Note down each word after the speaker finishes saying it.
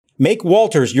Make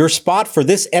Walters your spot for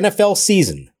this NFL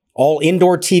season. All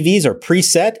indoor TVs are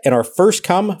preset and are first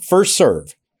come, first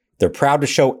serve. They're proud to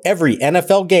show every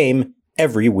NFL game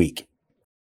every week.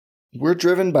 We're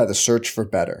driven by the search for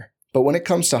better. But when it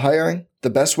comes to hiring, the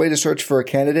best way to search for a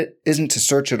candidate isn't to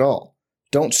search at all.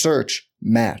 Don't search,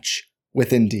 match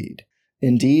with Indeed.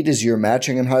 Indeed is your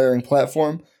matching and hiring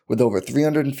platform with over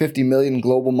 350 million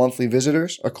global monthly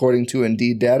visitors, according to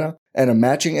Indeed data, and a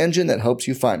matching engine that helps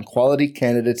you find quality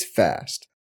candidates fast.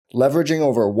 Leveraging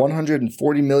over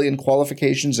 140 million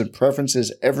qualifications and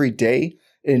preferences every day,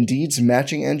 Indeed's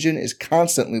matching engine is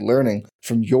constantly learning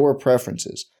from your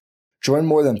preferences. Join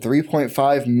more than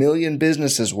 3.5 million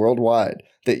businesses worldwide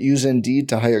that use Indeed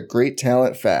to hire great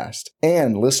talent fast.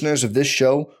 And listeners of this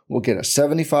show will get a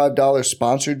 $75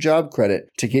 sponsored job credit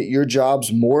to get your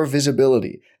jobs more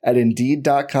visibility at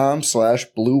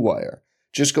Indeed.com/Blue Wire.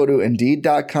 Just go to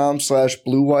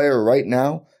Indeed.com/Blue Wire right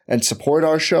now and support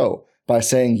our show by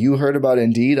saying you heard about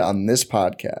Indeed on this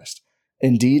podcast.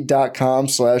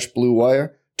 Indeed.com/Blue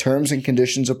Wire. Terms and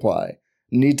conditions apply.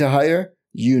 Need to hire?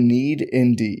 You need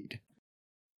Indeed.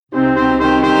 Now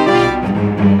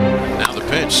the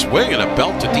pitch, swing and a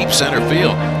belt to deep center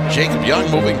field. Jacob Young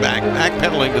moving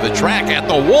backpedaling to the track at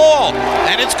the wall,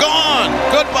 and it's gone.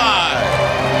 Goodbye.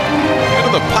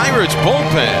 Into the Pirates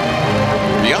bullpen.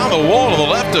 Beyond the wall to the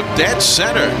left of dead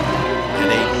center.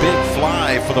 And a big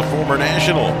fly for the former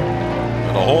National.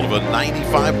 And a hold of a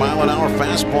 95-mile-an-hour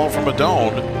fastball from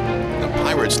Adone. The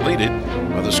Pirates lead it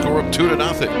by the score of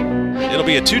 2-0. It'll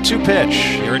be a 2-2 pitch.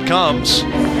 Here it comes.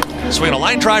 Swing a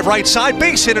line drive right side,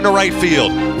 base hit into right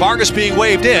field. Vargas being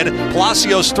waved in.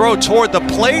 Palacios throw toward the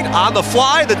plate on the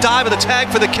fly. The dive of the tag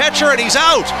for the catcher, and he's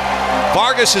out.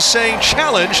 Vargas is saying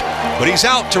challenge, but he's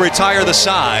out to retire the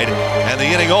side. And the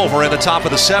inning over in the top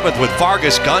of the seventh with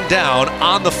Vargas gunned down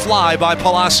on the fly by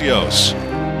Palacios.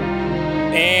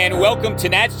 And welcome to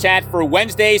Nats Chat for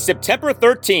Wednesday, September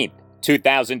 13th.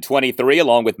 2023,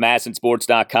 along with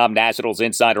MASNsports.com Nationals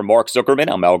insider Mark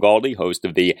Zuckerman. I'm Al Galdi, host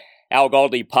of the Al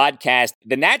Galdi podcast.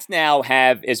 The Nats now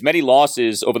have as many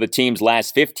losses over the team's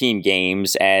last 15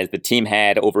 games as the team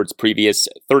had over its previous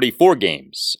 34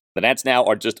 games. The Nats now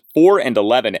are just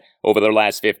 4-11 over their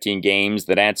last 15 games.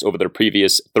 The Nats over their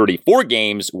previous 34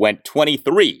 games went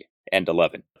 23-11.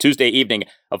 Tuesday evening,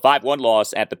 a 5-1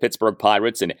 loss at the Pittsburgh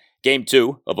Pirates in Game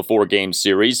 2 of a 4-game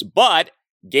series. But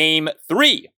Game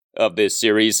 3 of this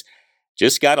series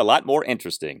just got a lot more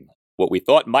interesting. What we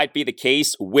thought might be the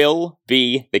case will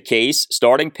be the case.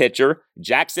 Starting pitcher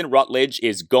Jackson Rutledge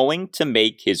is going to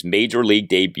make his major league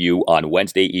debut on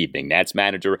Wednesday evening. Nats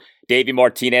manager Davey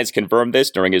Martinez confirmed this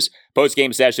during his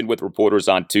post-game session with reporters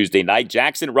on Tuesday night.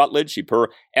 Jackson Rutledge, per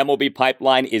MLB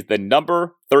Pipeline, is the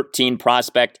number 13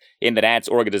 prospect in the Nats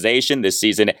organization this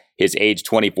season. His age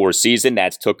 24 season,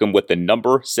 Nats took him with the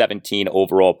number 17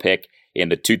 overall pick in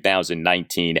the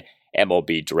 2019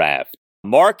 MLB draft.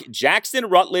 Mark, Jackson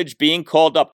Rutledge being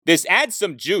called up. This adds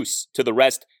some juice to the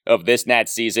rest of this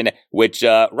Nats season, which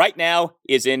right now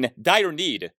is in dire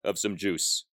need of some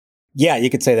juice. Yeah, you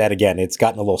could say that again. It's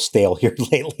gotten a little stale here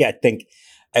lately, I think,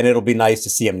 and it'll be nice to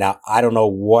see him. Now, I don't know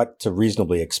what to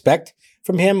reasonably expect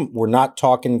from him. We're not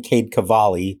talking Cade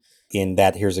Cavalli in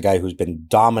that here's a guy who's been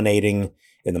dominating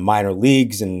in the minor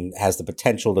leagues and has the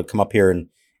potential to come up here and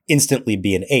instantly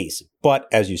be an ace. But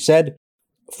as you said,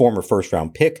 former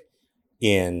first-round pick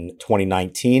in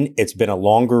 2019. It's been a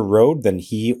longer road than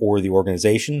he or the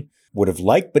organization would have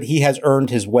liked, but he has earned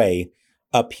his way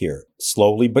up here.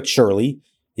 Slowly but surely,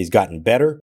 he's gotten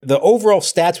better. The overall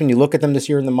stats, when you look at them this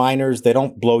year in the minors, they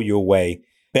don't blow you away.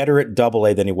 Better at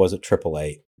AA than he was at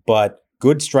AAA, but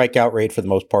good strikeout rate for the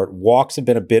most part. Walks have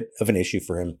been a bit of an issue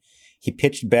for him. He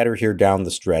pitched better here down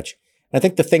the stretch. And I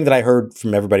think the thing that I heard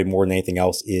from everybody more than anything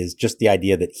else is just the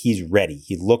idea that he's ready.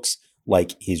 He looks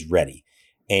like he's ready.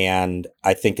 And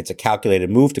I think it's a calculated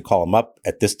move to call him up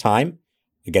at this time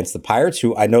against the Pirates,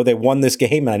 who I know they won this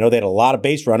game, and I know they had a lot of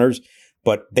base runners,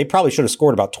 but they probably should have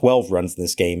scored about 12 runs in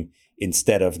this game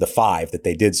instead of the 5 that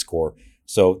they did score.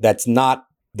 So that's not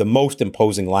the most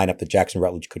imposing lineup that Jackson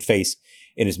Rutledge could face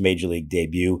in his major league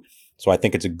debut. So I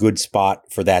think it's a good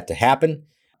spot for that to happen.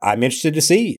 I'm interested to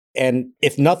see. And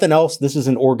if nothing else, this is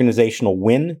an organizational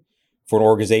win for an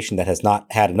organization that has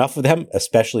not had enough of them,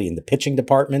 especially in the pitching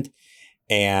department.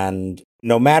 And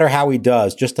no matter how he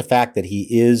does, just the fact that he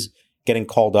is getting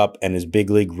called up and is big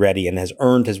league ready and has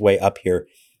earned his way up here,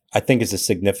 I think is a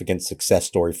significant success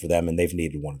story for them, and they've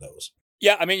needed one of those.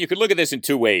 Yeah, I mean, you could look at this in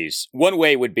two ways. One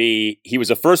way would be he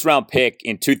was a first-round pick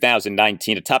in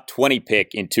 2019, a top 20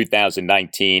 pick in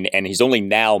 2019, and he's only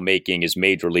now making his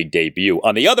major league debut.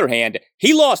 On the other hand,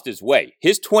 he lost his way.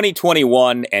 His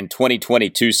 2021 and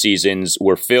 2022 seasons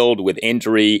were filled with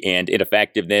injury and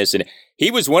ineffectiveness, and he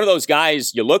was one of those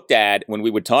guys you looked at when we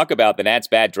would talk about the Nats'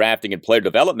 bad drafting and player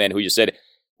development who you said,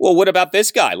 well, what about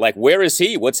this guy? Like, where is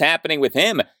he? What's happening with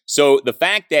him? So the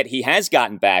fact that he has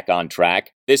gotten back on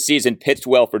track this season, pitched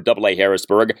well for AA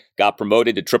Harrisburg, got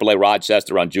promoted to AAA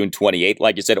Rochester on June 28th.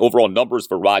 Like you said, overall numbers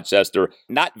for Rochester,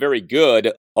 not very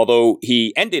good, although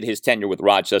he ended his tenure with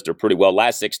Rochester pretty well.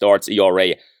 Last 6 starts,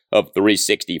 ERA of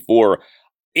 3.64.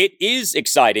 It is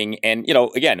exciting, and,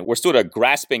 again, we're sort of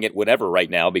grasping at whatever right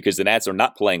now because the Nats are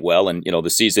not playing well, and, the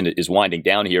season is winding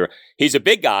down here. He's a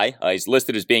big guy. He's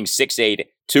listed as being 6'8",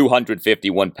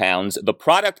 251 pounds, the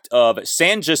product of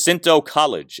San Jacinto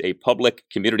College, a public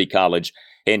community college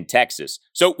in Texas.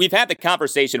 So we've had the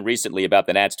conversation recently about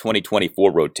the Nats'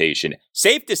 2024 rotation.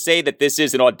 Safe to say that this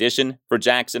is an audition for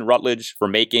Jackson Rutledge for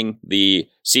making the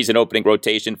season opening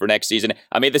rotation for next season.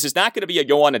 I mean, this is not going to be a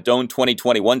Yoan Adon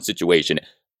 2021 situation.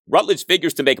 Rutledge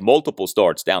figures to make multiple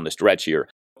starts down the stretch here.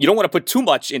 You don't want to put too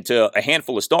much into a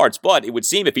handful of starts, but it would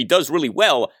seem if he does really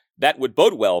well, that would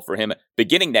bode well for him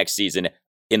beginning next season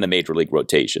in the major league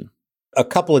rotation. A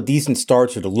couple of decent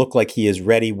starts or to look like he is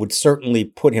ready would certainly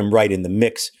put him right in the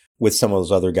mix with some of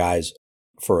those other guys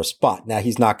for a spot. Now,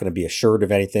 he's not going to be assured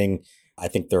of anything. I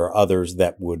think there are others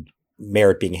that would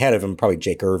merit being ahead of him, probably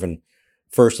Jake Irvin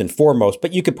first and foremost,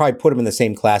 but you could probably put him in the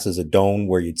same class as Adon,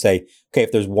 where you'd say, okay,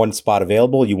 if there's one spot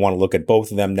available, you want to look at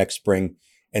both of them next spring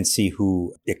and see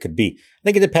who it could be. I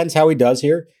think it depends how he does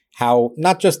here, how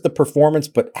not just the performance,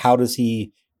 but how does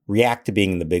he react to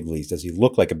being in the big leagues? Does he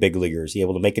look like a big leaguer? Is he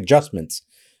able to make adjustments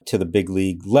to the big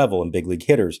league level and big league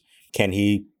hitters? Can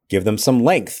he give them some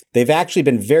length? They've actually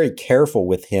been very careful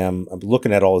with him. I'm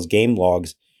looking at all his game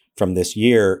logs from this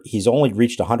year. He's only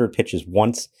reached 100 pitches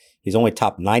once. He's only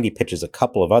topped 90 pitches a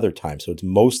couple of other times. So it's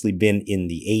mostly been in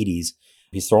the 80s.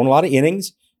 He's thrown a lot of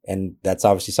innings, and that's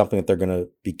obviously something that they're going to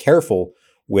be careful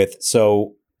with.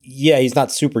 So yeah, he's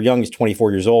not super young. He's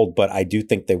 24 years old, but I do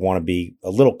think they want to be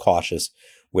a little cautious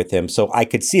with him. So I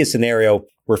could see a scenario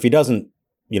where if he doesn't,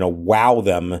 wow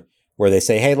them, where they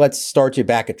say, hey, let's start you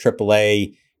back at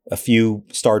AAA, a few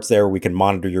starts there, we can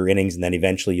monitor your innings, and then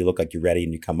eventually you look like you're ready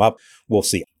and you come up. We'll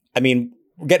see. I mean,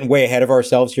 we're getting way ahead of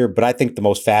ourselves here, but I think the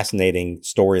most fascinating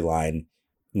storyline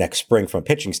next spring from a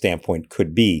pitching standpoint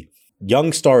could be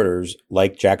young starters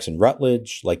like Jackson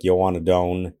Rutledge, like Yoan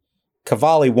Adon.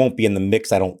 Cavalli won't be in the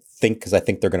mix, I don't think, because I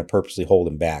think they're going to purposely hold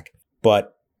him back.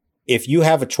 But if you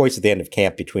have a choice at the end of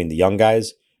camp between the young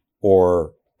guys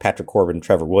or Patrick Corbin,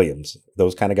 Trevor Williams,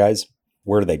 those kind of guys,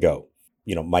 where do they go?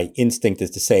 My instinct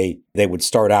is to say they would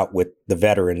start out with the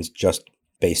veterans just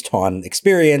based on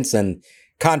experience and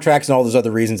contracts and all those other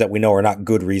reasons that we know are not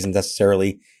good reasons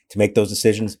necessarily to make those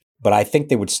decisions. But I think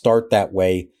they would start that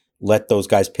way, let those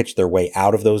guys pitch their way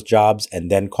out of those jobs and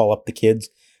then call up the kids.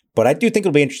 But I do think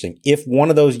it'll be interesting. If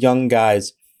one of those young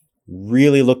guys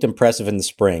really looked impressive in the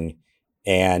spring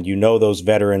and those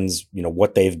veterans,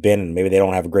 what they've been, and maybe they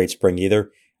don't have a great spring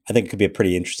either, I think it could be a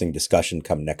pretty interesting discussion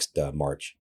come next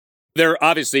March. There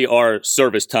obviously are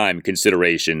service time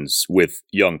considerations with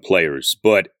young players,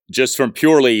 but just from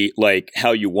purely like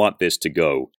how you want this to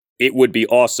go, it would be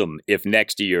awesome if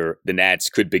next year the Nats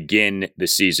could begin the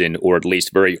season, or at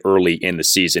least very early in the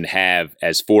season, have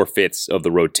as 4/5 of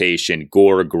the rotation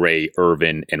Gore, Gray,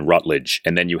 Irvin, and Rutledge.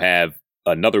 And then you have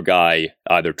another guy,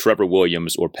 either Trevor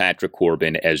Williams or Patrick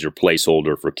Corbin, as your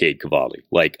placeholder for Cade Cavalli.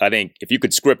 Like, I think if you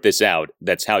could script this out,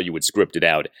 that's how you would script it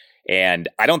out. And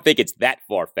I don't think it's that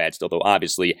far-fetched, although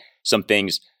obviously some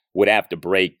things would have to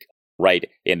break right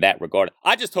in that regard.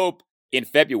 I just hope in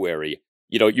February,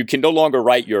 you can no longer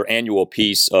write your annual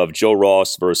piece of Joe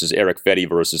Ross versus Eric Fetty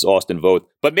versus Austin Voth,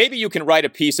 but maybe you can write a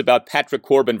piece about Patrick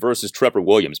Corbin versus Trevor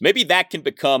Williams. Maybe that can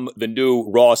become the new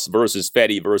Ross versus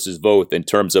Fetty versus Voth in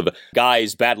terms of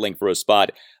guys battling for a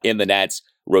spot in the Nats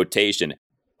rotation.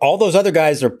 All those other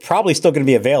guys are probably still going to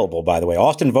be available, by the way.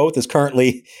 Austin Voth is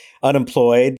currently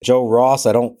unemployed. Joe Ross,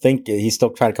 I don't think he's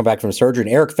still trying to come back from surgery.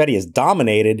 And Eric Fetty is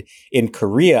dominated in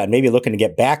Korea and maybe looking to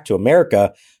get back to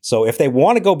America. So if they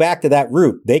want to go back to that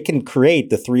route, they can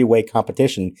create the three-way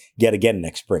competition yet again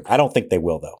next spring. I don't think they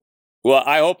will, though. Well,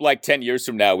 I hope like 10 years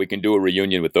from now, we can do a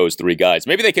reunion with those three guys.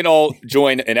 Maybe they can all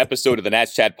join an episode of the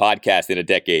Nats Chat podcast in a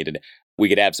decade, and we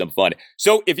could have some fun.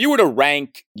 So if you were to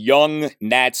rank young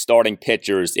Nats starting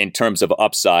pitchers in terms of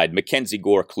upside, Mackenzie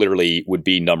Gore clearly would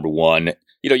be number one.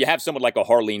 You have someone like a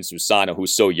Harleen Susana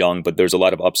who's so young, but there's a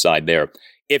lot of upside there.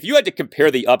 If you had to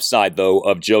compare the upside, though,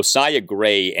 of Josiah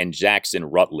Gray and Jackson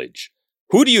Rutledge,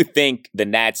 who do you think the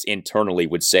Nats internally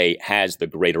would say has the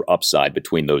greater upside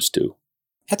between those two?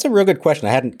 That's a real good question.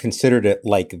 I hadn't considered it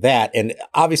like that. And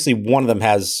obviously, one of them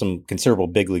has some considerable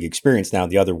big league experience now,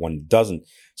 and the other one doesn't.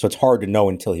 So it's hard to know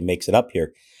until he makes it up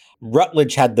here.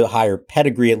 Rutledge had the higher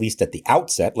pedigree, at least at the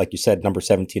outset, like you said, number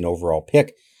 17 overall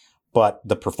pick. But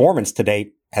the performance to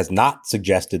date has not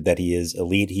suggested that he is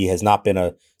elite. He has not been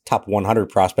a top 100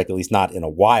 prospect, at least not in a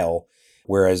while.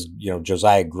 Whereas,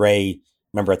 Josiah Gray,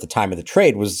 remember at the time of the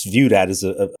trade, was viewed as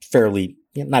a fairly,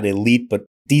 not elite, but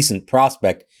decent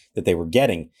prospect that they were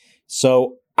getting.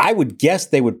 So I would guess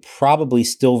they would probably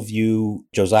still view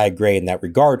Josiah Gray in that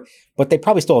regard, but they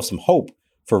probably still have some hope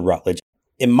for Rutledge.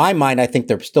 In my mind, I think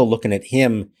they're still looking at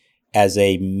him as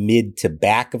a mid to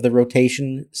back of the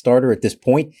rotation starter at this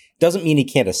point. Doesn't mean he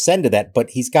can't ascend to that,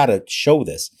 but he's got to show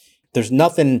this. There's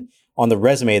nothing on the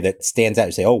resume that stands out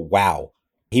and say, oh, wow,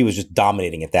 he was just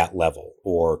dominating at that level.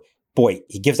 Or, boy,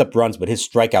 he gives up runs, but his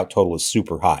strikeout total is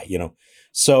super high,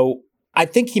 So I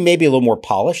think he may be a little more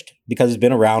polished because he's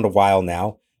been around a while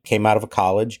now, came out of a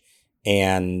college,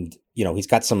 and, he's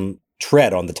got some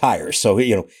tread on the tires. So,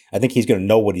 I think he's going to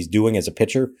know what he's doing as a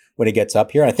pitcher when he gets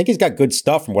up here. I think he's got good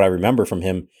stuff from what I remember from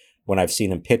him when I've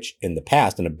seen him pitch in the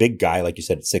past, and a big guy, like you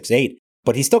said, at 6'8".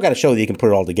 But he's still got to show that he can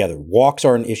put it all together. Walks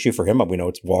are an issue for him. We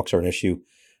know walks are an issue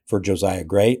for Josiah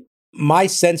Gray. My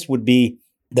sense would be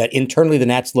that internally the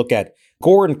Nats look at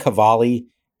Gore and Cavalli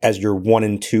as your 1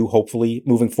 and 2, hopefully,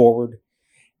 moving forward.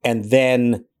 And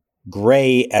then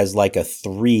Gray as like a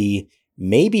 3,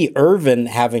 maybe Irvin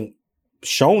having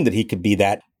shown that he could be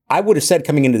that. I would have said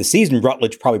coming into the season,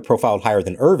 Rutledge probably profiled higher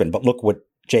than Irvin, but look what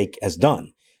Jake has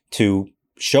done to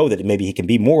show that maybe he can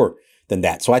be more than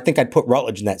that. So I think I'd put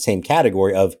Rutledge in that same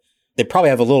category of they probably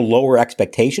have a little lower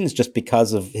expectations just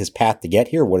because of his path to get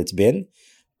here, what it's been.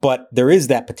 But there is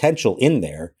that potential in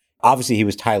there. Obviously, he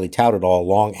was highly touted all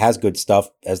along, has good stuff,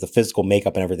 has the physical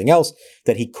makeup and everything else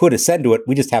that he could ascend to it.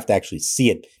 We just have to actually see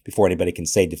it before anybody can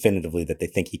say definitively that they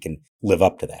think he can live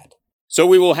up to that. So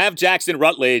we will have Jackson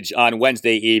Rutledge on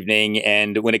Wednesday evening,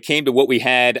 and when it came to what we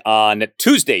had on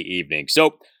Tuesday evening.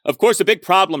 So, of course, a big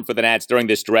problem for the Nats during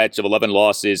this stretch of 11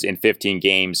 losses in 15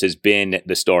 games has been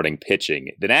the starting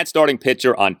pitching. The Nats starting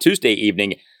pitcher on Tuesday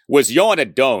evening was Yohan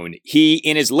Adon. He,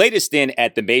 in his latest stint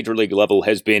at the major league level,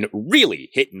 has been really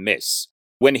hit and miss.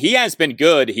 When he has been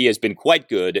good, he has been quite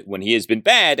good. When he has been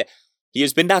bad, he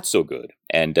has been not so good.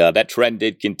 And that trend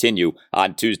did continue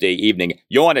on Tuesday evening.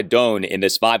 Yohan Adon, in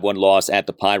this 5-1 loss at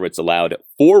the Pirates, allowed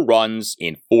 4 runs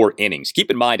in 4 innings.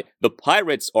 Keep in mind, the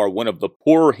Pirates are one of the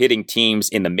poorer hitting teams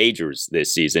in the majors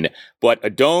this season. But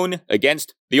Adon,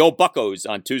 against the old Buccos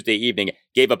on Tuesday evening,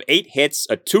 gave up 8 hits,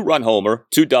 a 2-run homer,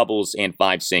 2 doubles, and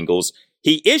 5 singles.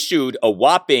 He issued a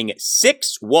whopping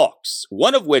 6 walks,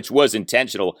 one of which was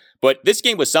intentional. But this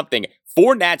game was something.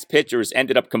 4 Nats pitchers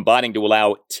ended up combining to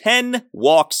allow 10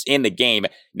 walks in the game.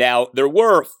 Now, there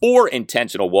were 4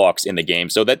 intentional walks in the game,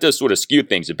 so that does sort of skew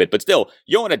things a bit. But still,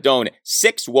 Yohan Adon,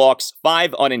 6 walks,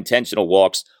 5 unintentional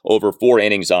walks over 4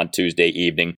 innings on Tuesday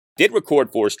evening. Did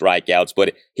record 4 strikeouts,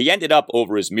 but he ended up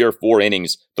over his mere 4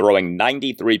 innings throwing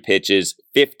 93 pitches,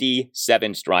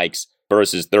 57 strikes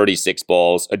versus 36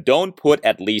 balls. Adon put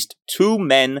at least 2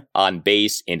 men on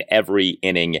base in every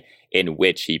inning in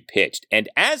which he pitched. And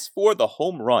as for the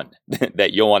home run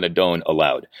that Yohan Adon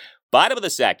allowed, bottom of the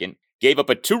second, gave up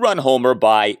a 2-run homer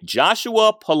by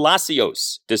Joshua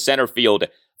Palacios to center field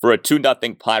for a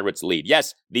 2-0 Pirates lead.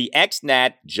 Yes, the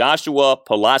ex-Nat Joshua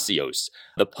Palacios.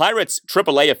 The Pirates'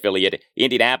 AAA affiliate,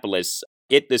 Indianapolis,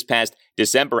 this past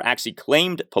December actually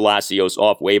claimed Palacios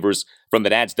off waivers from the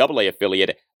Nats' AA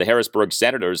affiliate, the Harrisburg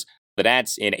Senators. The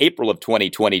Nats in April of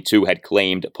 2022 had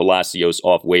claimed Palacios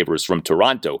off waivers from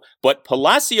Toronto. But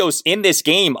Palacios in this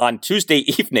game on Tuesday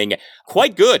evening,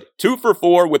 quite good. 2 for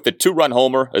 4 with the 2-run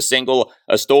homer, a single,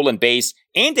 a stolen base,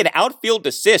 and an outfield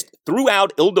assist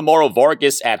throughout Ildemaro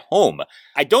Vargas at home.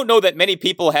 I don't know that many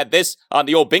people had this on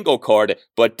the old bingo card,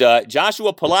 but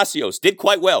Joshua Palacios did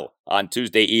quite well on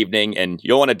Tuesday evening, and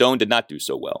Yohan Adon did not do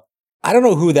so well. I don't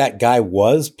know who that guy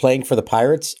was playing for the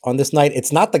Pirates on this night.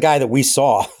 It's not the guy that we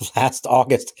saw last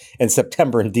August and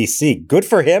September in D.C. Good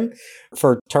for him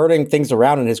for turning things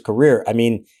around in his career. I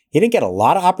mean, he didn't get a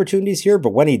lot of opportunities here,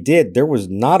 but when he did, there was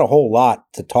not a whole lot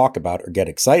to talk about or get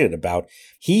excited about.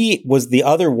 He was the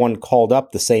other one called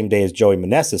up the same day as Joey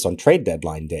Meneses on trade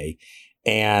deadline day,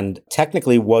 and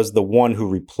technically was the one who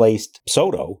replaced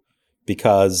Soto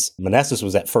because Meneses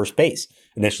was at first base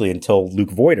initially until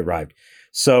Luke Voigt arrived.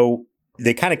 So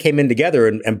they kind of came in together,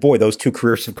 and boy, those 2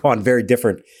 careers have gone very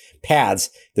different paths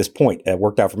at this point. It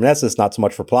worked out for Meneses, not so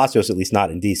much for Palacios, at least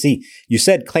not in D.C. You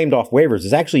said claimed off waivers.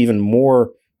 It's actually even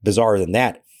more bizarre than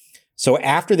that. So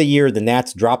after the year, the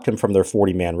Nats dropped him from their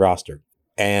 40-man roster.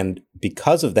 And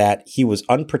because of that, he was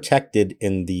unprotected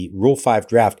in the Rule 5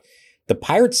 draft. The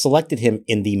Pirates selected him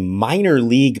in the minor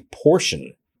league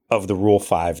portion of the Rule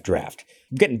 5 draft.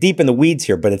 I'm getting deep in the weeds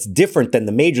here, but it's different than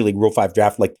the Major League Rule 5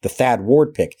 draft, like the Thad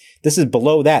Ward pick. This is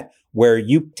below that, where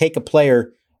you take a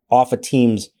player off a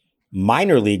team's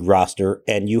minor league roster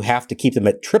and you have to keep them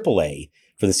at AAA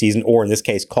for the season, or in this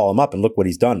case, call him up, and look what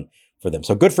he's done for them.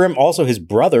 So good for him. Also, his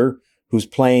brother, who's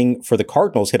playing for the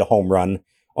Cardinals, hit a home run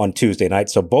on Tuesday night.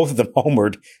 So both of them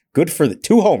homered. Good for the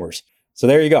 2 homers. So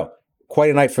there you go. Quite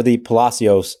a night for the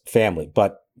Palacios family,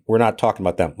 but we're not talking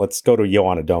about them. Let's go to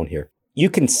Yoan Adon here. You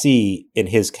can see in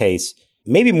his case,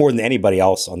 maybe more than anybody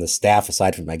else on the staff,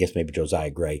 aside from, I guess, maybe Josiah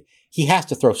Gray, he has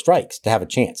to throw strikes to have a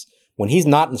chance. When he's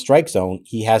not in the strike zone,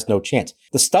 he has no chance.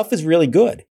 The stuff is really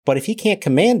good, but if he can't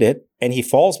command it and he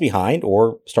falls behind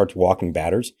or starts walking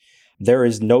batters, there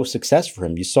is no success for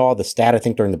him. You saw the stat, I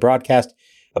think, during the broadcast,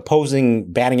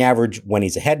 opposing batting average when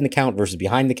he's ahead in the count versus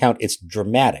behind the count. It's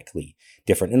dramatically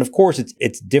different. And of course,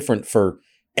 it's different for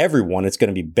everyone. It's going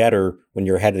to be better when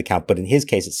you're ahead of the count. But in his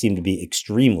case, it seemed to be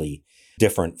extremely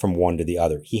different from one to the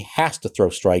other. He has to throw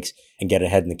strikes and get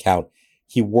ahead in the count.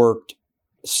 He worked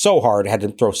so hard, had to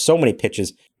throw so many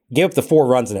pitches, gave up the 4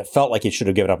 runs, and it felt like he should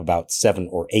have given up about 7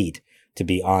 or 8, to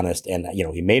be honest. And,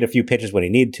 he made a few pitches when he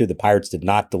needed to. The Pirates did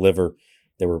not deliver.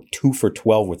 They were 2 for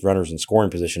 12 with runners in scoring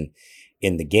position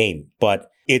in the game. But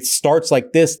it starts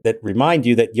like this that remind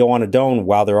you that Yoan Adon,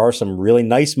 while there are some really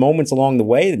nice moments along the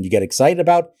way that you get excited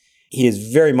about, he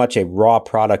is very much a raw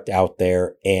product out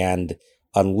there. And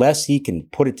unless he can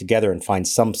put it together and find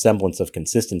some semblance of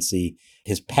consistency,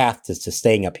 his path to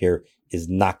staying up here is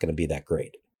not going to be that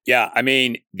great. Yeah, I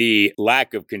mean, the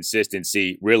lack of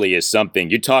consistency really is something.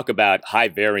 You talk about high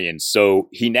variance. So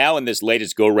he now in this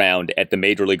latest go-round at the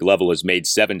major league level has made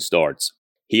 7 starts.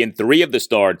 He in 3 of the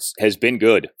starts has been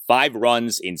good. 5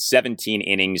 runs in 17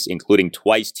 innings, including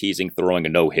twice teasing, throwing a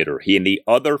no-hitter. He in the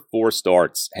other 4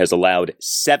 starts has allowed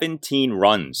 17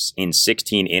 runs in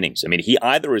 16 innings. I mean, he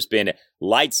either has been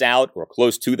lights out or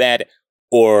close to that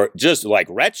or just like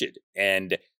wretched.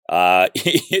 And I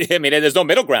mean, there's no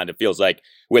middle ground, it feels like,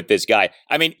 with this guy.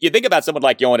 I mean, you think about someone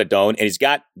like Yoan Adon, and he's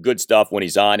got good stuff when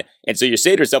he's on. And so you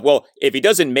say to yourself, well, if he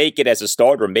doesn't make it as a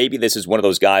starter, maybe this is one of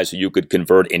those guys who you could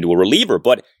convert into a reliever.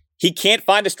 But he can't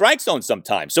find the strike zone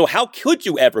sometimes. So how could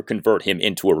you ever convert him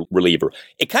into a reliever?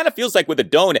 It kind of feels like with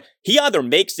Adon, he either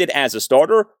makes it as a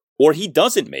starter or he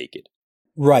doesn't make it.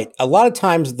 Right. A lot of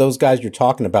times those guys you're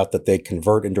talking about that they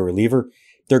convert into a reliever,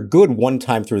 they're good one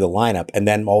time through the lineup, and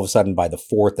then all of a sudden by the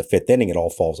 4th, the 5th inning, it all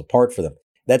falls apart for them.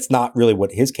 That's not really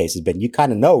what his case has been. You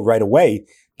kind of know right away,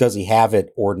 does he have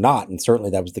it or not? And certainly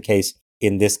that was the case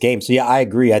in this game. So yeah, I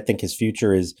agree. I think his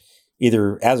future is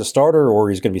either as a starter or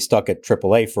he's going to be stuck at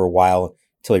AAA for a while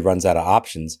until he runs out of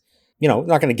options. Not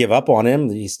going to give up on him.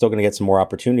 He's still going to get some more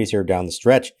opportunities here down the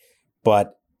stretch.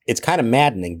 But it's kind of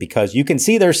maddening because you can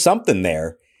see there's something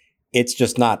there. It's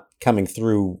just not coming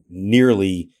through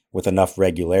nearly with enough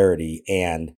regularity.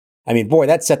 And I mean, boy,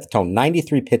 that set the tone.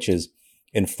 93 pitches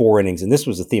in 4 innings. And this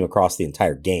was the theme across the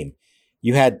entire game.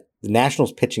 You had the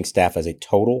Nationals pitching staff as a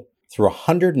total through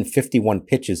 151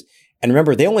 pitches. And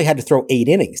remember, they only had to throw 8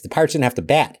 innings. The Pirates didn't have to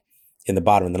bat in the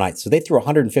bottom of the ninth. So they threw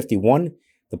 151.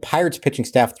 The Pirates pitching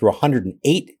staff threw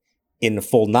 108 in the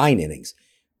full 9 innings.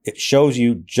 It shows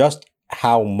you just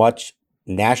how much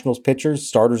Nationals pitchers,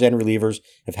 starters and relievers,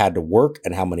 have had to work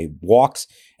and how many walks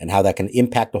and how that can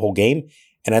impact the whole game.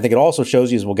 And I think it also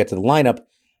shows you, as we'll get to the lineup,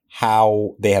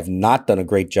 how they have not done a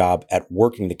great job at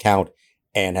working the count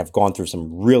and have gone through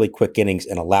some really quick innings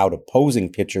and allowed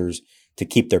opposing pitchers to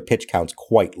keep their pitch counts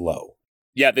quite low.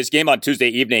 Yeah, this game on Tuesday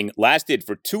evening lasted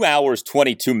for 2 hours,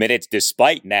 22 minutes,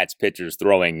 despite Nats pitchers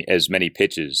throwing as many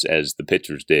pitches as the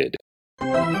pitchers did.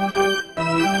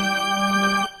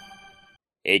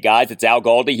 Hey guys, it's Al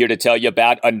Galdi here to tell you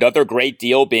about another great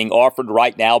deal being offered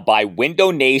right now by Window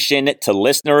Nation to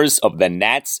listeners of the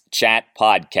Nats Chat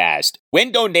podcast.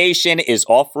 Window Nation is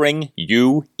offering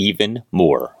you even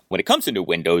more. When it comes to new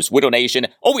windows, Window Nation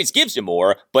always gives you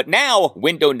more, but now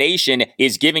Window Nation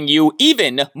is giving you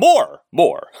even more.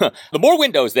 The more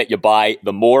windows that you buy,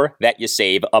 the more that you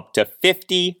save, up to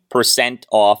 50%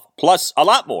 off, plus a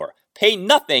lot more. Pay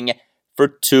nothing for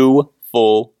 2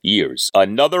 full years.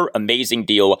 Another amazing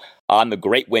deal on the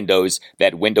great windows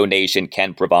that Window Nation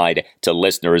can provide to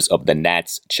listeners of the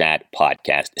Nats Chat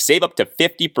podcast. Save up to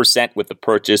 50% with the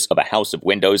purchase of a house of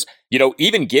windows. You know,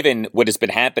 even given what has been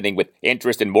happening with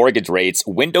interest and mortgage rates,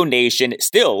 Window Nation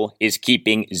still is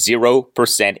keeping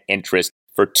 0% interest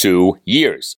for 2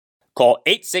 years. Call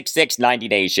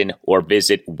 866-90NATION or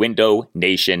visit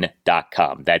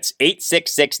windownation.com. That's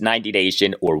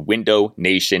 866-90NATION or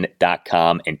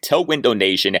windownation.com, and tell Window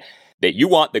Nation that you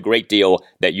want the great deal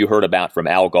that you heard about from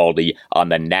Al Galdi on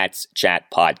the Nats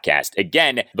Chat podcast.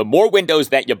 Again, the more windows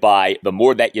that you buy, the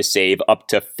more that you save, up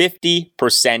to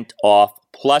 50% off,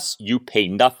 plus you pay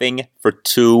nothing for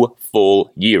 2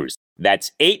 full years.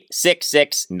 That's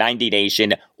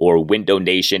 866-90NATION or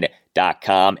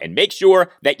windownation.com. And make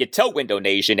sure that you tell Window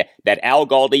Nation that Al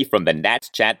Galdi from the Nats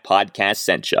Chat podcast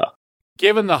sent you.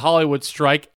 Given the Hollywood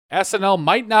strike, SNL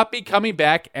might not be coming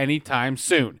back anytime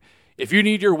soon. If you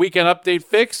need your weekend update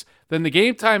fix, then the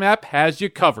Game Time app has you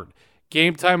covered.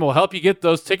 Game Time will help you get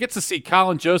those tickets to see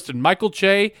Colin Jost and Michael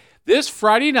Che this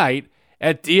Friday night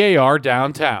at DAR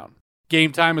downtown.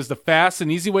 Game Time is the fast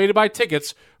and easy way to buy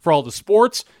tickets for all the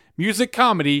sports, music,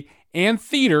 comedy, and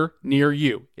theater near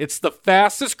you. It's the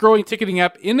fastest growing ticketing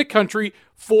app in the country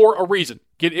for a reason.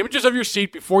 Get images of your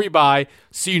seat before you buy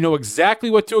so you know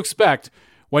exactly what to expect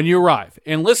when you arrive.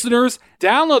 And listeners,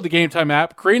 download the Game Time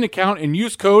app, create an account, and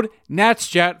use code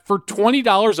NATSCHAT for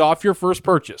 $20 off your first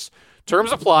purchase.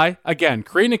 Terms apply. Again,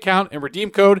 create an account and redeem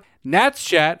code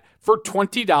NATSCHAT for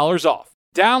 $20 off.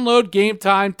 Download Game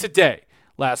Time today.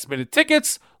 Last minute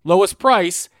tickets, lowest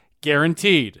price,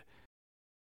 guaranteed.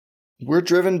 We're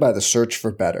driven by the search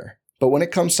for better. But when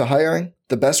it comes to hiring,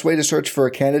 the best way to search for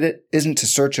a candidate isn't to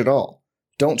search at all.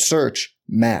 Don't search,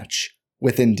 match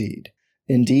with Indeed.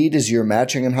 Indeed is your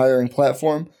matching and hiring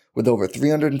platform with over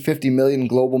 350 million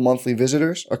global monthly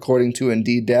visitors, according to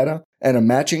Indeed data, and a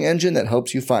matching engine that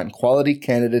helps you find quality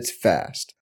candidates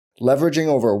fast. Leveraging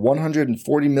over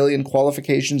 140 million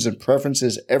qualifications and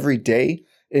preferences every day,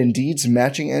 Indeed's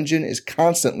matching engine is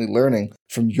constantly learning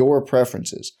from your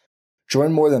preferences.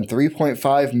 Join more than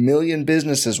 3.5 million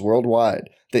businesses worldwide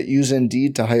that use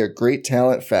Indeed to hire great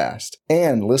talent fast.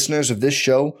 And listeners of this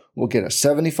show will get a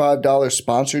 $75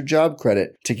 sponsored job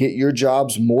credit to get your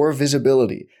jobs more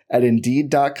visibility at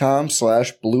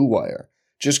Indeed.com/Blue Wire.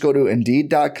 Just go to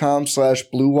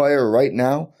Indeed.com/Blue Wire right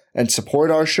now and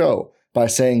support our show by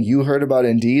saying you heard about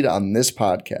Indeed on this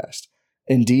podcast.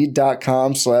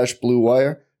 Indeed.com/Blue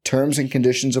Wire. Terms and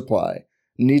conditions apply.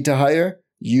 Need to hire?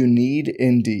 You need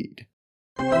Indeed.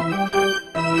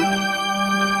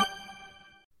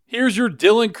 Here's your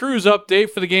Dylan Cruz update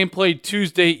for the game played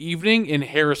Tuesday evening in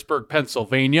Harrisburg,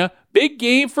 Pennsylvania. Big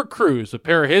game for Cruz, a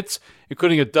pair of hits,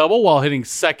 including a double while hitting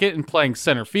second and playing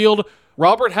center field.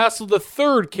 Robert Hassel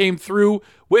III came through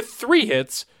with 3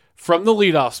 hits from the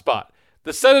leadoff spot.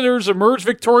 The Senators emerged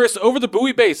victorious over the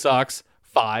Bowie Bay Sox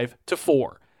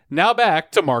 5-4. Now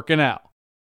back to Mark and Al.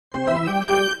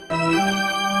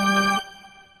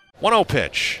 1-0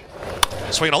 pitch.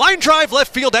 Swinging a line drive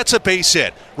left field. That's a base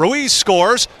hit. Ruiz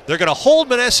scores. They're going to hold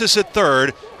Meneses at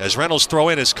third as Reynolds' throw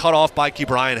in is cut off by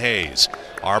Brian Hayes.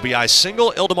 RBI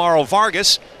single, Ildemaro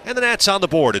Vargas, and the Nats on the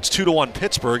board. It's 2-1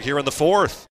 Pittsburgh here in the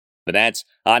 4th. The Nats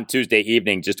on Tuesday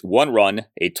evening, just 1 run,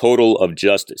 a total of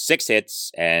just 6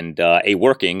 hits, and a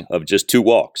working of just 2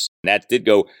 walks. Nats did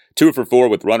go 2 for 4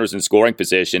 with runners in scoring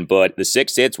position, but the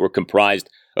 6 hits were comprised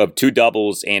of 2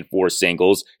 doubles and 4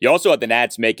 singles. You also had the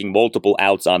Nats making multiple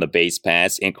outs on the base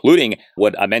pass, including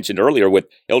what I mentioned earlier with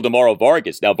Ildemaro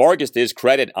Vargas. Now, Vargas to his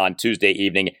credit on Tuesday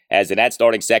evening as the Nats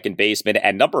starting second baseman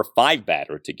and number 5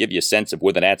 batter. To give you a sense of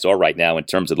where the Nats are right now in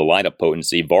terms of the lineup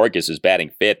potency, Vargas is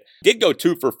batting 5th. Did go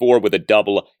 2 for 4 with a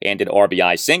double and an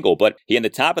RBI single, but he in the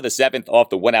top of the 7th off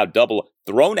the 1-out double,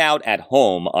 thrown out at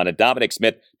home on a Dominic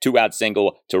Smith 2-out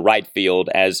single to right field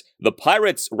as the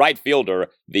Pirates right fielder,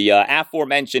 the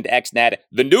aforementioned ex-Nat,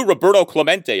 the new Roberto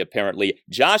Clemente apparently,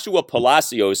 Joshua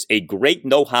Palacios, a great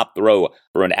no-hop throw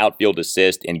for an outfield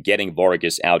assist in getting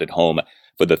Vargas out at home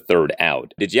for the 3rd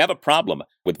out. Did you have a problem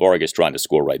with Vargas trying to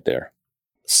score right there?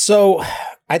 So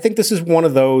I think this is one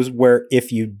of those where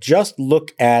if you just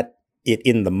look at it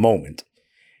in the moment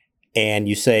and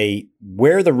you say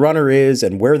where the runner is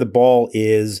and where the ball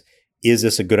is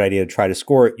this a good idea to try to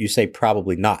score it? You say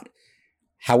probably not.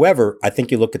 However, I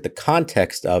think you look at the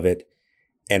context of it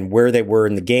and where they were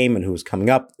in the game and who was coming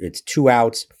up. It's 2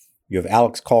 outs. You have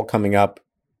Alex Call coming up,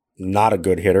 not a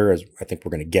good hitter, as I think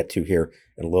we're going to get to here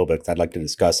in a little bit, because I'd like to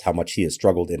discuss how much he has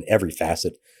struggled in every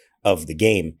facet of the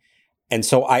game. And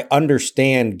so I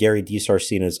understand Gary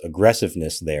DiSarcina's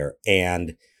aggressiveness there.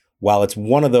 And while it's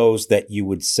one of those that you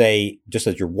would say, just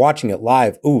as you're watching it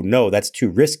live, ooh, no, that's too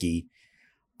risky,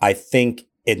 I think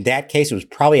in that case, it was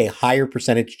probably a higher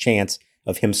percentage chance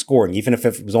of him scoring, even if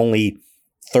it was only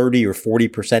 30 or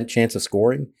 40% chance of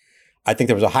scoring. I think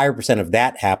there was a higher percent of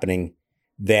that happening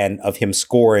than of him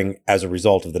scoring as a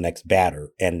result of the next batter.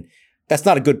 And that's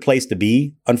not a good place to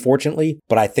be, unfortunately,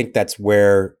 but I think that's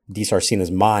where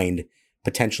DiSarcina's mind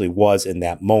potentially was in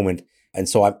that moment. And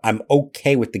so I'm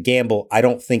okay with the gamble. I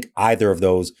don't think either of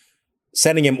those,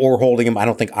 sending him or holding him, I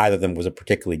don't think either of them was a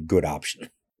particularly good option.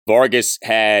 Vargas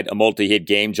had a multi-hit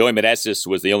game. Joey Meneses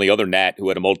was the only other Nat who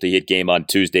had a multi-hit game on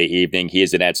Tuesday evening. He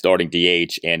is a Nat starting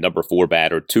DH and number 4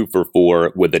 batter, 2 for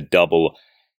 4 with a double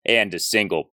and a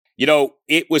single. You know,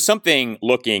 it was something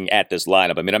looking at this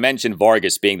lineup. I mean, I mentioned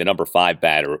Vargas being the number 5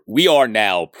 batter. We are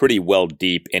now pretty well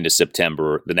deep into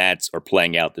September. The Nats are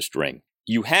playing out the string.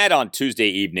 You had on Tuesday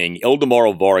evening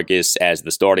Ildemaro Vargas as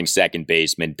the starting second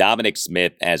baseman, Dominic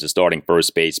Smith as the starting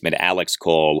first baseman, Alex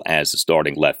Call as the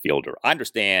starting left fielder. I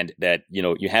understand that,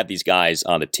 you have these guys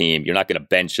on the team. You're not going to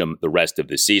bench them the rest of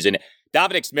the season.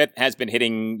 Dominic Smith has been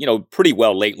hitting, pretty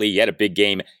well lately. He had a big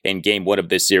game in game 1 of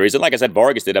this series. And like I said,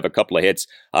 Vargas did have a couple of hits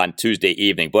on Tuesday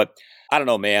evening. But I don't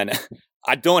know, man.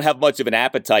 I don't have much of an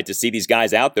appetite to see these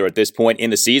guys out there at this point in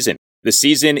the season. The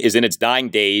season is in its dying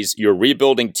days. You're a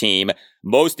rebuilding team.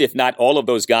 Most, if not all of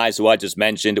those guys who I just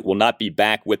mentioned will not be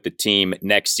back with the team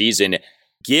next season.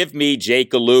 Give me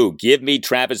Jake Alou. Give me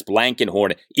Travis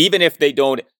Blankenhorn. Even if they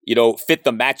don't, fit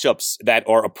the matchups that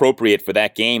are appropriate for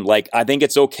that game. Like, I think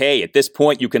it's okay. At this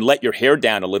point, you can let your hair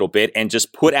down a little bit and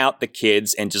just put out the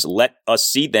kids and just let us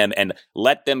see them and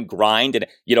let them grind and,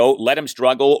 let them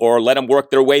struggle or let them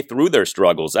work their way through their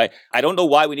struggles. I don't know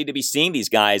why we need to be seeing these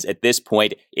guys at this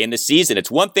point in the season.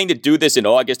 It's one thing to do this in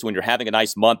August when you're having a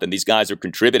nice month and these guys are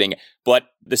contributing, but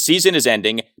the season is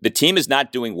ending. The team is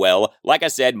not doing well. Like I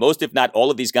said, most, if not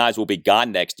all of these guys will be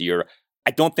gone next year.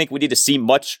 I don't think we need to see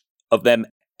much of them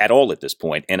at all at this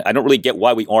point, and I don't really get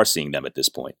why we are seeing them at this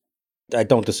point. I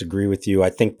don't disagree with you.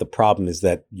 I think the problem is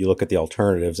that you look at the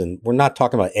alternatives, and we're not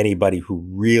talking about anybody who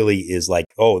really is like,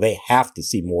 oh, they have to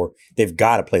see more. They've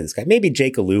got to play this guy. Maybe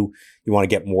Jake Alou, you want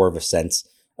to get more of a sense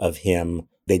of him.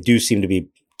 They do seem to be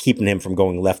keeping him from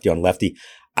going lefty on lefty.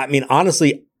 I mean,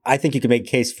 honestly, I think you can make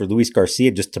a case for Luis Garcia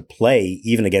just to play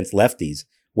even against lefties.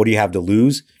 What do you have to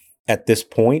lose at this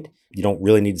point? You don't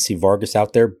really need to see Vargas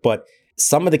out there, but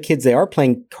some of the kids they are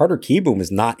playing, Carter Kieboom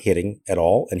is not hitting at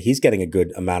all, and he's getting a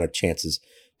good amount of chances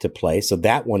to play. So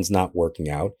that one's not working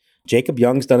out. Jacob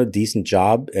Young's done a decent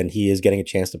job, and he is getting a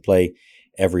chance to play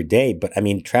every day. But, I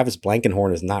mean, Travis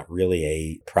Blankenhorn is not really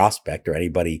a prospect or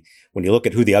anybody. When you look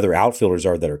at who the other outfielders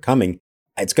are that are coming,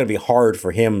 it's going to be hard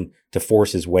for him to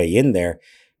force his way in there.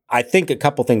 I think a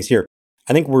couple things here.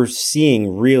 I think we're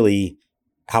seeing really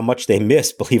how much they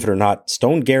miss, believe it or not,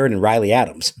 Stone Garrett and Riley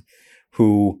Adams,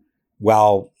 who,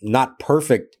 while not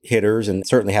perfect hitters and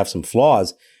certainly have some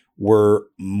flaws, were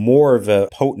more of a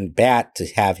potent bat to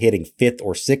have hitting 5th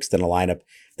or 6th in a lineup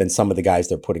than some of the guys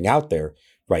they're putting out there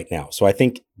right now. So I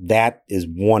think that is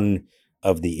one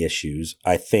of the issues.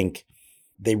 I think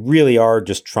they really are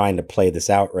just trying to play this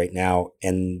out right now,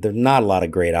 and there's not a lot of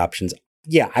great options.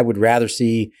 Yeah, I would rather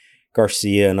see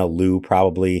Garcia and Alou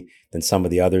probably than some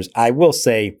of the others. I will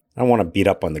say, I don't want to beat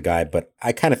up on the guy, but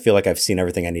I kind of feel like I've seen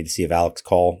everything I need to see of Alex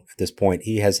Call at this point.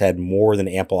 He has had more than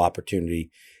ample opportunity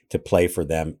to play for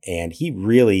them, and he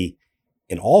really,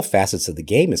 in all facets of the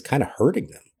game, is kind of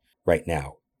hurting them right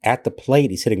now. At the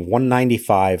plate, he's hitting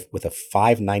 195 with a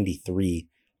 593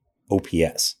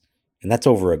 OPS, and that's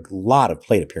over a lot of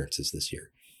plate appearances this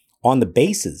year. On the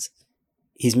bases,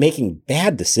 he's making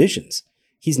bad decisions.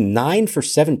 He's 9 for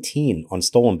 17 on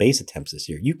stolen base attempts this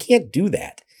year. You can't do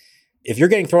that. If you're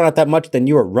getting thrown out that much, then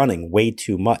you are running way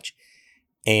too much.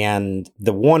 And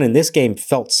the one in this game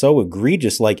felt so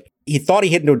egregious. Like, he thought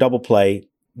he hit into a double play.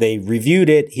 They reviewed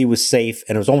it. He was safe.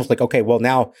 And it was almost like, okay, well,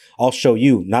 now I'll show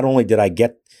you. Not only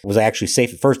was I actually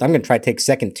safe at first, I'm going to try to take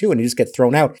second too. And he just get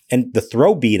thrown out. And the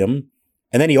throw beat him.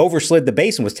 And then he overslid the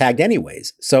base and was tagged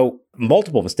anyways. So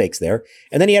multiple mistakes there.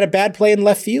 And then he had a bad play in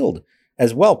left field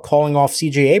as well, calling off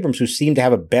C.J. Abrams, who seemed to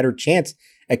have a better chance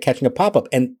at catching a pop-up.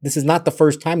 And this is not the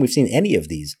first time we've seen any of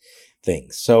these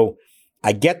things. So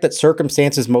I get that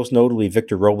circumstances, most notably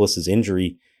Victor Robles'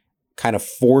 injury, kind of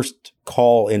forced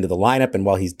Call into the lineup. And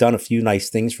while he's done a few nice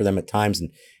things for them at times and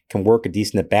can work a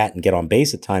decent at bat and get on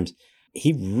base at times,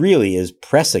 he really is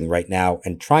pressing right now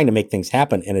and trying to make things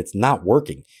happen, and it's not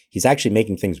working. He's actually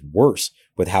making things worse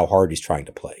with how hard he's trying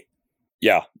to play.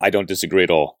 Yeah, I don't disagree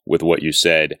at all with what you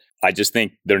said. I just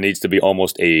think there needs to be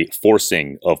almost a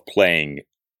forcing of playing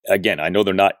Again, I know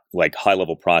they're not like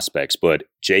high-level prospects, but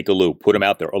Jake Alou, put him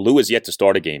out there. Alou has yet to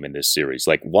start a game in this series.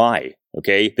 Like, why?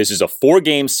 Okay, this is a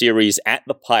 4-game series at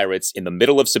the Pirates in the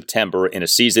middle of September in a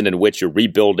season in which you're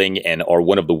rebuilding and are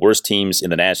one of the worst teams in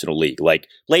the National League. Like,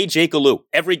 play Jake Alou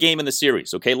every game in the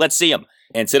series, okay? Let's see him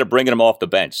instead of bringing him off the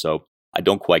bench. So I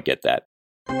don't quite get that.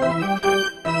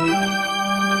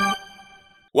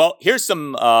 Well, here's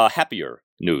some happier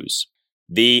news.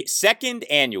 The second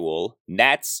annual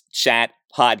Nats Chat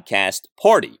Podcast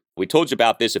Party. We told you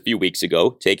about this a few weeks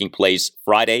ago, taking place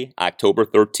Friday, October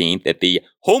 13th at the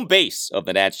home base of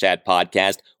the Nats Chat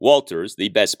Podcast, Walters, the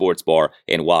best sports bar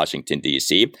in Washington,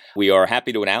 D.C. We are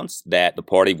happy to announce that the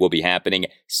party will be happening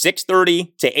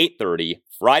 6:30 to 8:30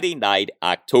 Friday night,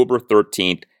 October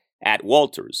 13th at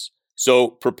Walters. So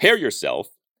prepare yourself.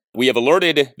 We have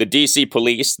alerted the D.C.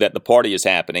 police that the party is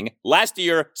happening. Last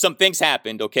year, some things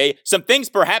happened, okay? Some things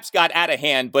perhaps got out of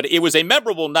hand, but it was a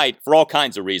memorable night for all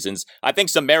kinds of reasons. I think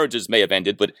some marriages may have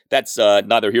ended, but that's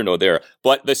neither here nor there.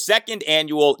 But the second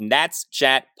annual Nats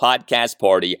Chat Podcast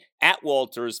Party at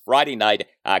Walters, Friday night,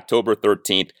 October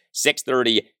 13th,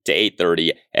 6:30 to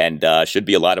 8:30, and should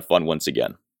be a lot of fun once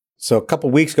again. So a couple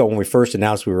of weeks ago when we first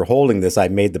announced we were holding this, I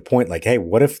made the point like, hey,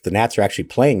 what if the Nats are actually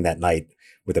playing that night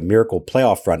with a miracle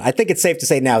playoff run? I think it's safe to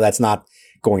say now that's not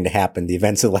going to happen. The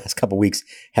events of the last couple of weeks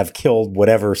have killed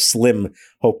whatever slim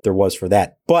hope there was for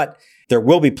that. But there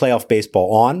will be playoff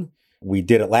baseball on. We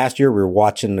did it last year. We were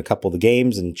watching a couple of the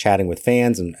games and chatting with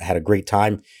fans and had a great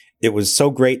time. It was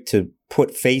so great to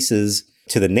put faces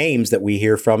to the names that we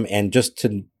hear from and just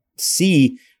to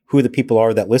see who the people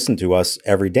are that listen to us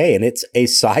every day. And it's a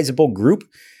sizable group.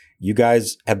 You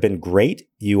guys have been great.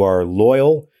 You are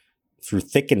loyal through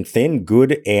thick and thin,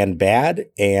 good and bad.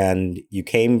 And you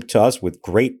came to us with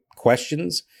great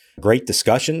questions, great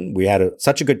discussion. We had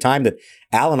such a good time that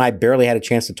Al and I barely had a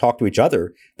chance to talk to each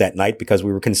other that night because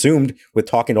we were consumed with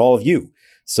talking to all of you.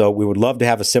 So we would love to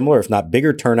have a similar, if not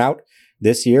bigger, turnout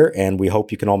this year. And we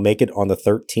hope you can all make it on the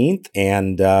 13th.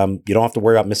 And you don't have to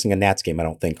worry about missing a Nats game, I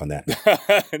don't think, on that.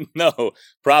 No,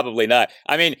 probably not.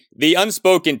 I mean, the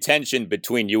unspoken tension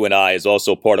between you and I is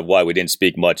also part of why we didn't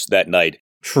speak much that night.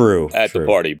 True. At the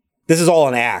party. This is all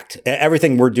an act.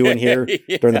 Everything we're doing here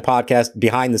during the podcast,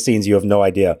 behind the scenes, you have no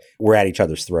idea. We're at each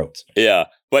other's throats. Yeah.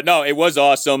 But no, it was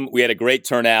awesome. We had a great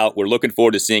turnout. We're looking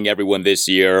forward to seeing everyone this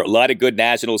year. A lot of good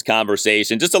Nationals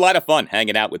conversation. Just a lot of fun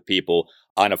hanging out with people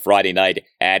on a Friday night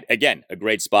at, again, a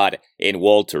great spot in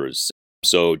Walters.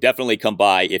 So definitely come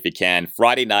by if you can.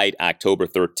 Friday night, October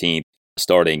 13th,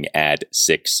 starting at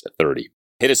 6:30.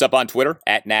 Hit us up on Twitter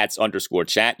at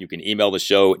Nats_chat. You can email the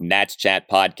show,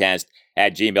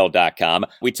 natschatpodcast@gmail.com.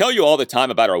 We tell you all the time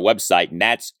about our website,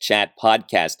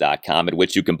 natschatpodcast.com, in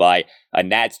which you can buy a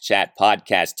Nats Chat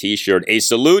Podcast t-shirt. A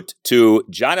salute to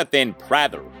Jonathan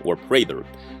Prather.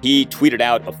 He tweeted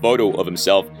out a photo of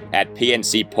himself at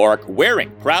PNC Park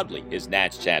wearing proudly his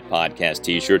Nats Chat Podcast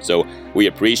t-shirt, so we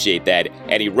appreciate that.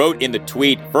 And he wrote in the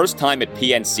tweet, first time at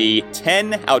PNC,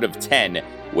 10 out of 10.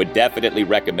 Would definitely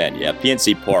recommend. Yeah,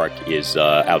 PNC Park is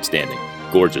outstanding.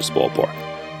 Gorgeous ballpark.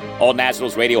 All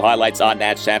Nationals radio highlights on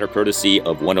Nats Chat are courtesy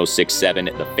of 106.7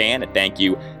 The Fan. And thank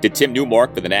you to Tim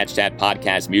Newmark for the Nats Chat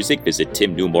podcast music. Visit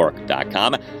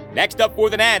timnewmark.com. Next up for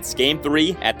the Nats, Game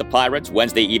 3 at the Pirates,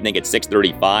 Wednesday evening at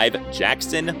 6:35.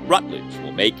 Jackson Rutledge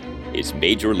will make his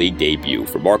Major League debut.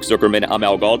 For Mark Zuckerman, I'm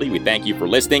Al Galdi. We thank you for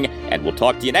listening, and we'll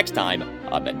talk to you next time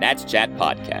on the Nats Chat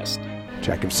podcast.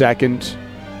 Check of second.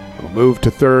 Will move to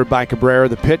third by Cabrera.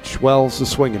 The pitch, Wells, a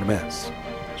swing and a miss.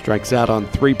 Strikes out on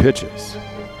 3 pitches.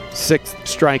 6th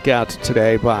strikeout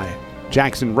today by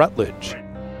Jackson Rutledge.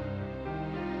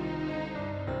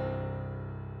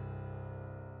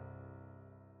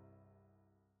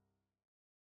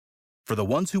 For the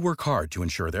ones who work hard to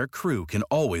ensure their crew can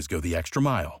always go the extra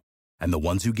mile, and the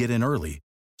ones who get in early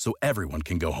so everyone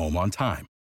can go home on time,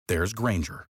 there's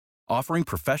Grainger, offering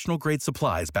professional-grade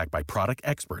supplies backed by product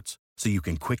experts, so you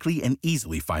can quickly and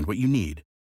easily find what you need.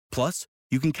 Plus,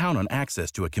 you can count on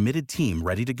access to a committed team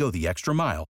ready to go the extra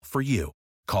mile for you.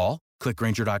 Call, click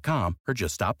Grainger.com, or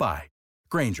just stop by.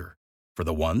 Grainger, for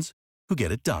the ones who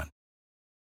get it done.